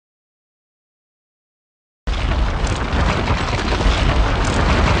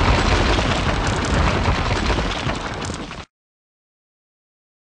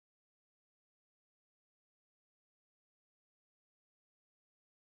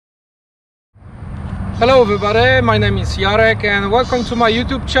Hello everybody, my name is Jarek and welcome to my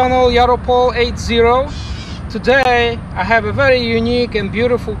YouTube channel Jarek80. Today I have a very unique and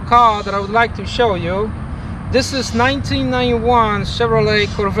beautiful car that I would like to show you. This is 1991 Chevrolet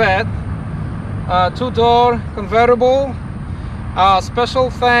Corvette, two-door convertible.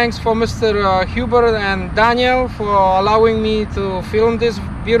 Special thanks for Mr. Hubert and Daniel for allowing me to film this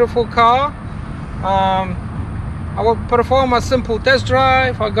beautiful car. I will perform a simple test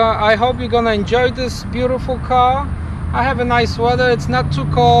drive. I hope you're gonna enjoy this beautiful car. I have a nice weather. It's not too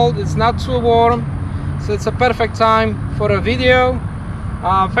cold, it's not too warm, so it's a perfect time for a video.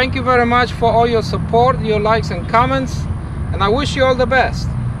 Thank you very much for all your support, your likes and comments, and I wish you all the best.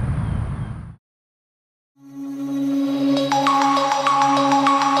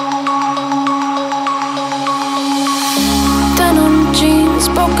 Denim jeans,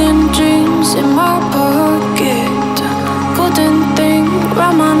 broken dreams in my pocket. Golden thing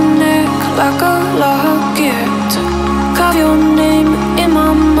round my neck like a locket. Carve your name in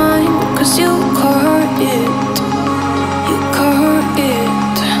my mind, cause you caught it. You caught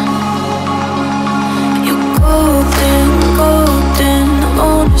it. You're golden, golden.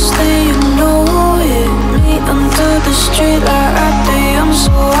 Honestly, you know it. Me under the street light at the young,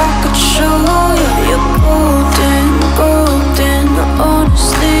 so I could show you. You're golden, golden.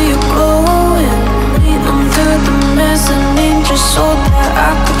 Honestly, you're glowing. Me under the mezzanine, just so that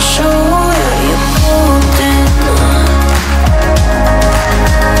I could show you. You're golden.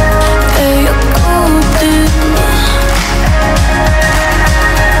 Hey, you're golden.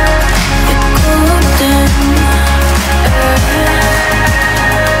 You're golden.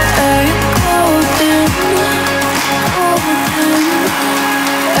 Hey, you're golden. Golden.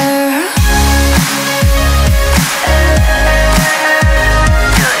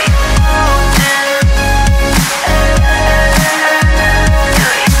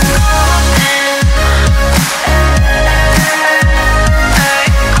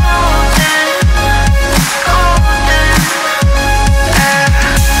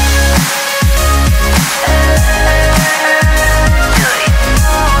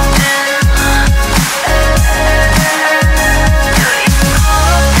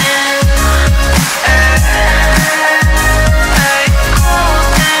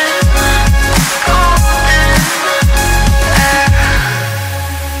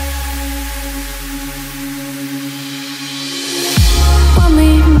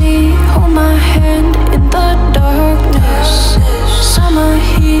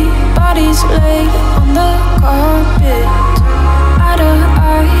 Laid on the carpet, eye to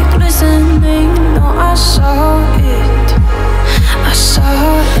eye, glistening. No, I saw it. I saw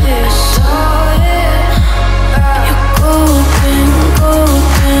it. You're golden,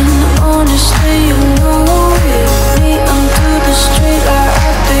 golden. Honestly, you know it. Me under the street light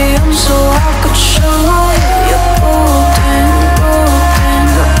at the young, so I could show you. You're golden, golden.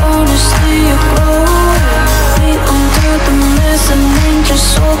 Honestly, you're glowing. Me under the mezzanine, just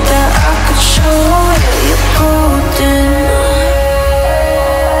so that I could show you. You're golden.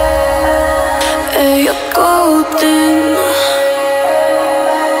 Hey, you're golden.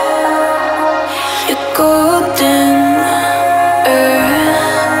 You're golden.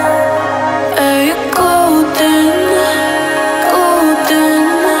 Hey, you're golden. Golden.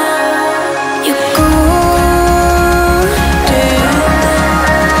 You're golden.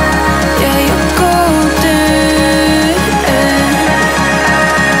 Yeah, you're golden.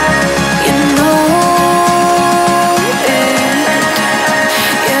 You know it.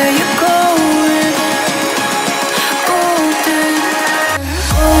 Yeah, you're glowing. Golden.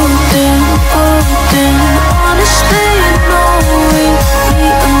 Golden, golden. Honestly, you know it. Me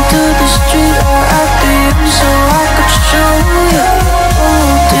under the street light at the young, so I could show you.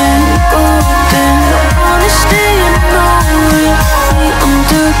 Golden, golden. Honestly, you know it. Me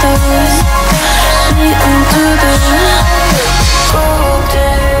under the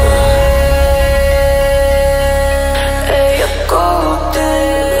golden. Hey, you're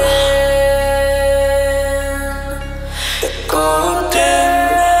golden. You're golden.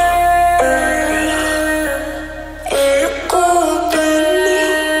 Hey, you're golden.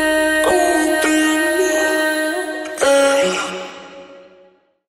 Golden.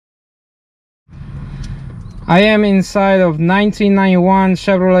 I am inside of 1991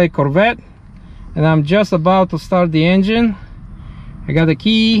 Chevrolet Corvette and I'm just about to start the engine. I got the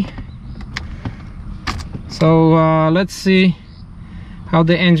key, so let's see how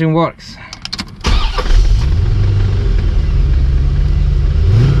the engine works.